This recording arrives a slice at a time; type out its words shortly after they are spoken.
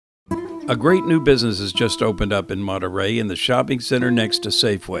A great new business has just opened up in Monterey in the shopping center next to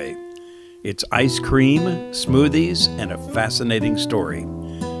Safeway. It's ice cream, smoothies, and a fascinating story.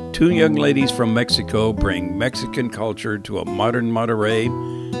 Two young ladies from Mexico bring Mexican culture to a modern Monterey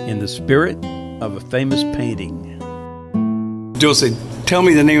in the spirit of a famous painting. Dulce, tell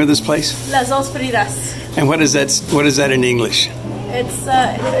me the name of this place. Las dos Fridas. And what is that in English? It's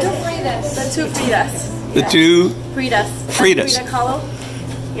the two Fridas. The two Fridas. The two Fridas. Fridas. Frida Kahlo.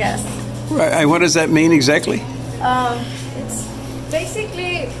 Yes. Right. What does that mean exactly? It's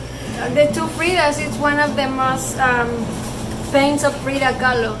basically the two Fridas. It's one of the most paints of Frida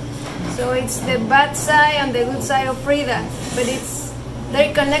Kahlo. So it's the bad side and the good side of Frida, but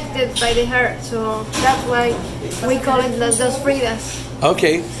they're connected by the hair. So that's why we call it Las dos Fridas.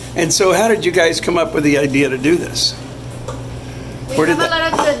 Okay. And so how did you guys come up with the idea to do this? We have a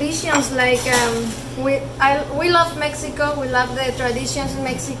lot of traditions, like we love Mexico. We love the traditions in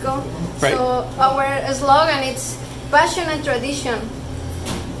Mexico. Right. So our slogan is passion and tradition.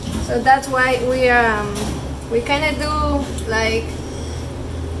 So that's why we kind of do like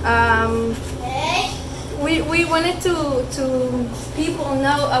we wanted to people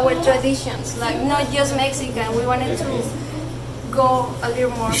know our traditions, like not just Mexican. We wanted to go a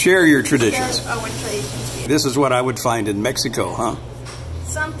little more. Share your traditions. Share our traditions. This is what I would find in Mexico, huh?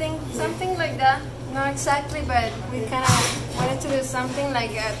 Something like that. Not exactly, but we kind of wanted to do something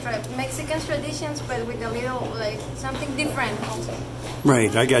like Mexican traditions, but with a little, like, something different also.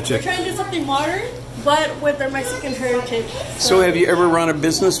 Right, I got you. We're trying to do something modern, but with their Mexican heritage. So have you ever run a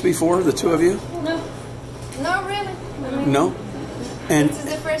business before, the two of you? No. Not really. No? And this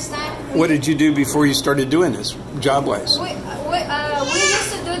is the first time. What did you do before you started doing this, job-wise? We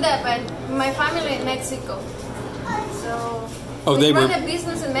used to do that, but my family in Mexico. So we run a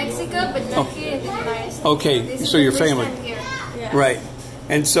business in Mexico, but not here in the United States. Okay, so your family. Yeah. Right.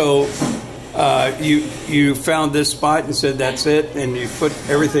 And so you found this spot and said that's it, and you put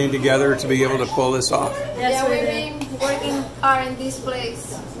everything together to be able to pull this off. Yeah, we've been working hard in this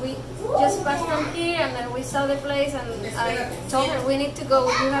place. We just passed from here, and then we saw the place, and I told her we need to go.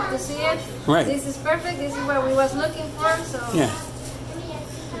 You have to see it. Right. This is perfect. This is what we was looking for. So yeah.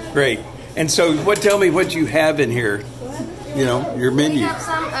 Great. And so, tell me what you have in here. You know, your menu. We have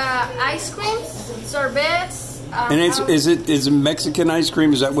some ice creams, sorbets. And is it Mexican ice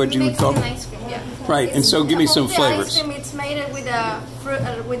cream? Is that what you would call it? Mexican ice cream, yeah. Right. And so, give me some flavors. Ice cream, it's made with a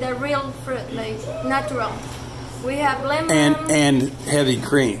fruit, with a real fruit, like natural. We have lemon and heavy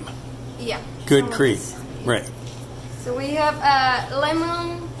cream. Yeah. Good cream. Right. So we have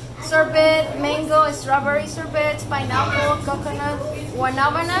lemon sorbet, mango, strawberry sorbet, pineapple, coconut,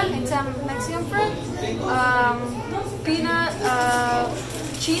 guanabana, it's a Mexican fruit, peanut,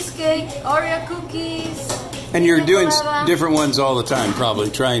 cheesecake, Oreo cookies. And you're doing different ones all the time, probably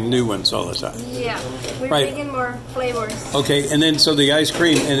trying new ones all the time. Yeah, we're making more flavors. Okay, and then so the ice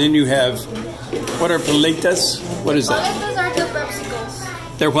cream, and then you have, what are paletas? What is that? Paletas are the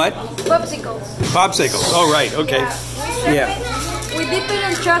popsicles. They're what? Popsicles. Popsicles. Oh, right. Okay. Yeah. We dip it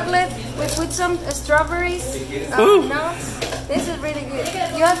in chocolate. We put some strawberries, nuts. This is really good.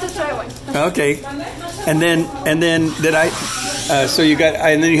 You have to try one. Okay. And then did I? So you got,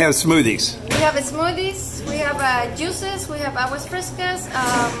 and then you have smoothies. We have smoothies. We have juices. We have aguas frescas,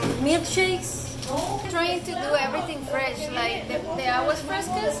 milkshakes. Trying to do everything fresh, like the aguas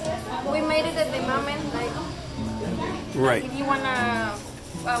frescas. We made it at the moment, right. If you wanna.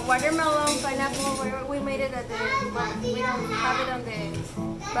 Watermelon, pineapple, we made it at the moment. We don't have it on the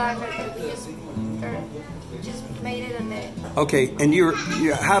bag, we just made it on the... Okay, and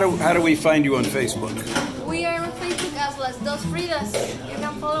how do we find you on Facebook? We are on Facebook as Las dos Fridas. You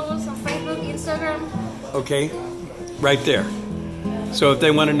can follow us on Facebook, Instagram. Okay, right there. So if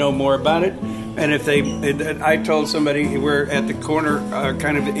they want to know more about it, and if I told somebody we're at the corner,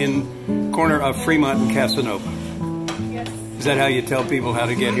 kind of in corner of Fremont and Casanova. Is that how you tell people how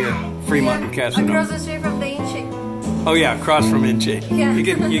to get here? Fremont and Casanova. Across the street from the Inche. Oh yeah, across from Inche. Yeah.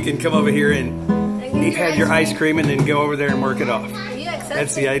 You can come over here and have your ice cream and then go over there and work it off. Yeah, exactly.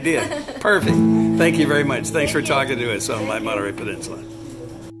 That's the idea. Perfect. Thank you very much. Thanks for talking to us on my Monterey Peninsula.